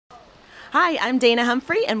Hi, I'm Dana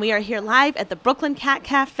Humphrey, and we are here live at the Brooklyn Cat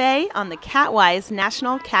Café on the CatWise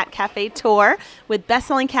National Cat Café Tour with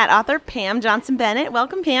best-selling cat author Pam Johnson-Bennett.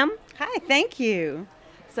 Welcome, Pam. Hi, thank you.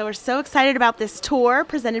 So we're so excited about this tour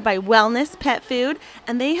presented by Wellness Pet Food,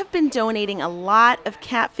 and they have been donating a lot of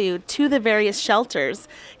cat food to the various shelters.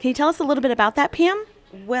 Can you tell us a little bit about that, Pam?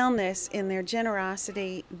 Wellness, in their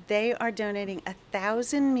generosity, they are donating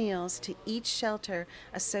 1,000 meals to each shelter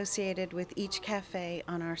associated with each cafe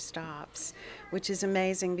on our stops, which is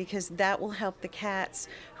amazing because that will help the cats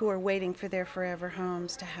who are waiting for their forever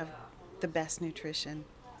homes to have the best nutrition.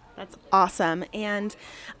 That's awesome. And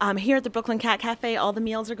here at the Brooklyn Cat Café, all the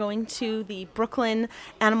meals are going to the Brooklyn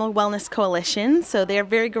Animal Wellness Coalition, so they're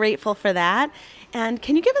very grateful for that. And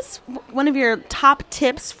can you give us one of your top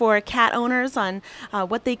tips for cat owners on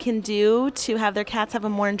what they can do to have their cats have a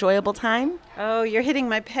more enjoyable time? Oh, you're hitting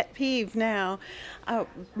my pet peeve now.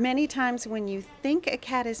 Many times when you think a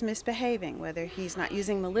cat is misbehaving, whether he's not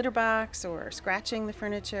using the litter box or scratching the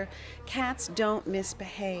furniture, cats don't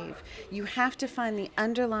misbehave. You have to find the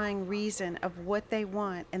underlying reason of what they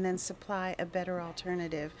want and then supply a better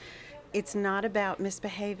alternative. It's not about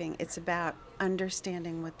misbehaving, it's about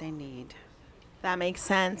understanding what they need. That makes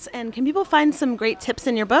sense. And can people find some great tips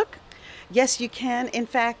in your book? Yes, you can. In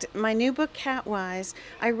fact, my new book, CatWise,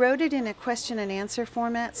 I wrote it in a question and answer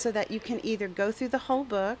format so that you can either go through the whole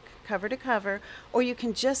book, cover to cover, or you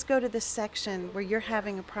can just go to the section where you're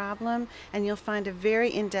having a problem and you'll find a very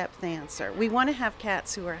in-depth answer. We want to have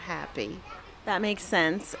cats who are happy. That makes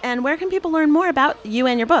sense. And where can people learn more about you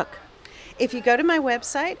and your book? If you go to my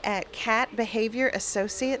website at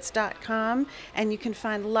catbehaviorassociates.com, and you can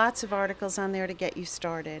find lots of articles on there to get you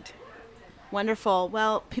started. Wonderful.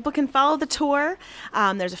 Well, people can follow the tour.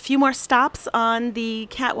 There's a few more stops on the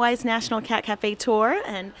CatWise National Cat Café Tour,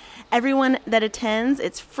 and everyone that attends,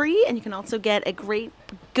 it's free, and you can also get a great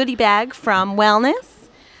goodie bag from Wellness.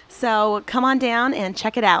 So come on down and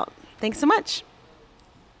check it out. Thanks so much.